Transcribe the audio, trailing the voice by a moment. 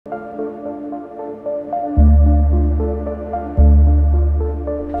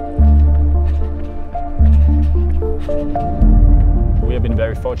have been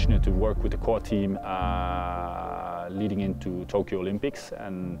very fortunate to work with the core team leading into Tokyo Olympics,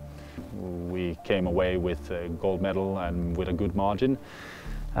 and we came away with a gold medal and with a good margin.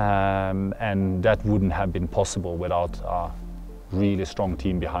 And that wouldn't have been possible without a really strong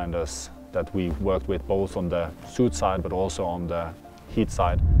team behind us that we worked with both on the suit side but also on the heat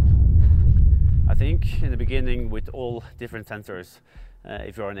side. I think in the beginning with all different sensors,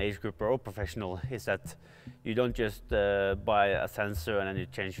 if you're an age group or professional, is that you don't just buy a sensor and then you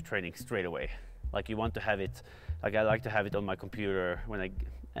change your training straight away. Like you want to have it, like I like to have it on my computer when I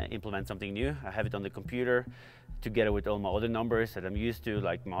implement something new. I have it on the computer together with all my other numbers that I'm used to,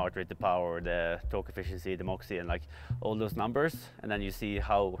 like my heart rate, the power, the torque efficiency, the moxie, and like all those numbers. And then you see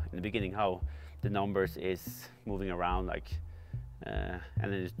how, in the beginning, how the numbers is moving around, like, and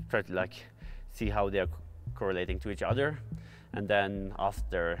then you try to like see how they are correlating to each other. And then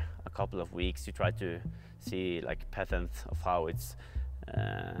after a couple of weeks, you try to see like patterns of how it's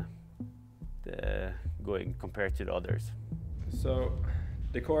going compared to the others. So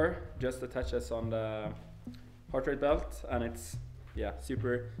the core just attaches on the heart rate belt, and it's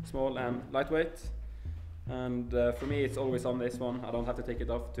super small and lightweight. And for me, it's always on this one. I don't have to take it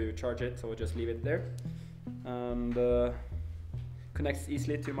off to charge it, so I just leave it there. And connects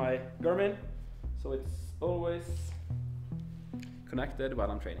easily to my Garmin, so it's always connected while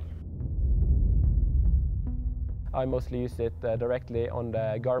I'm training. I mostly use it directly on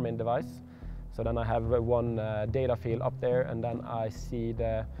the Garmin device. So then I have one data field up there, and then I see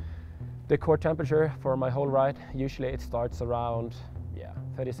the core temperature for my whole ride. Usually it starts around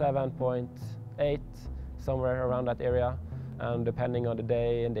 37.8, somewhere around that area. And depending on the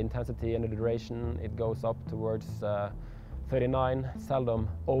day and the intensity and the duration, it goes up towards 39, seldom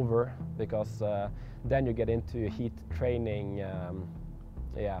over, because then you get into heat training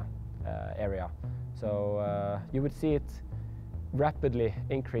area. So you would see it rapidly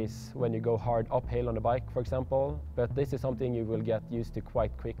increase when you go hard uphill on the bike, for example, but this is something you will get used to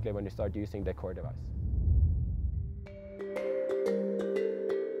quite quickly when you start using the core device.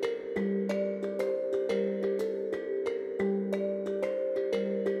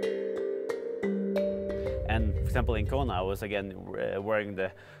 And for example, in Kona, I was again wearing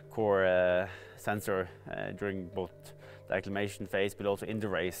the core sensor during both the acclimation phase, but also in the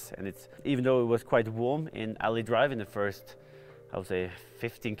race. And it's, even though it was quite warm in alley drive in the first, I would say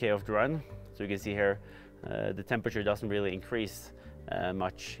 15K of the run. So you can see here, the temperature doesn't really increase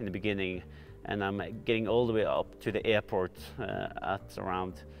much in the beginning. And I'm getting all the way up to the airport at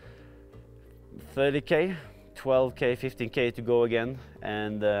around 30K, 12K, 15K to go again.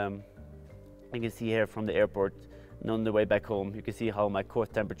 And you can see here from the airport and on the way back home, you can see how my core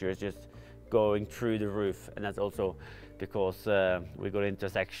temperature is just going through the roof. And that's also because we got into a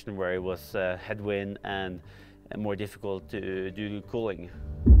section where it was headwind and more difficult to do cooling.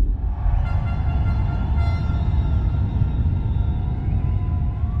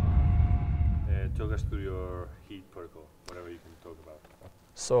 Talk us through your heat protocol, whatever you can talk about.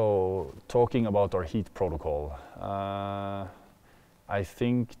 So, talking about our heat protocol, I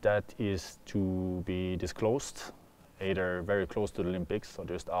think that is to be disclosed, either very close to the Olympics or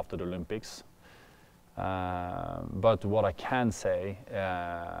just after the Olympics. But what I can say,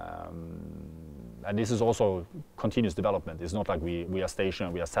 and this is also continuous development. It's not like we are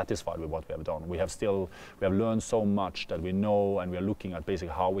stationary, we are satisfied with what we have done. We have learned so much that we know, and we are looking at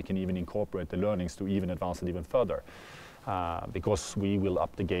basically how we can even incorporate the learnings to even advance it even further. Because we will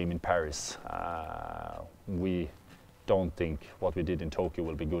up the game in Paris. We don't think what we did in Tokyo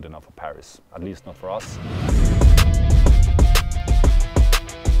will be good enough for Paris, at least not for us.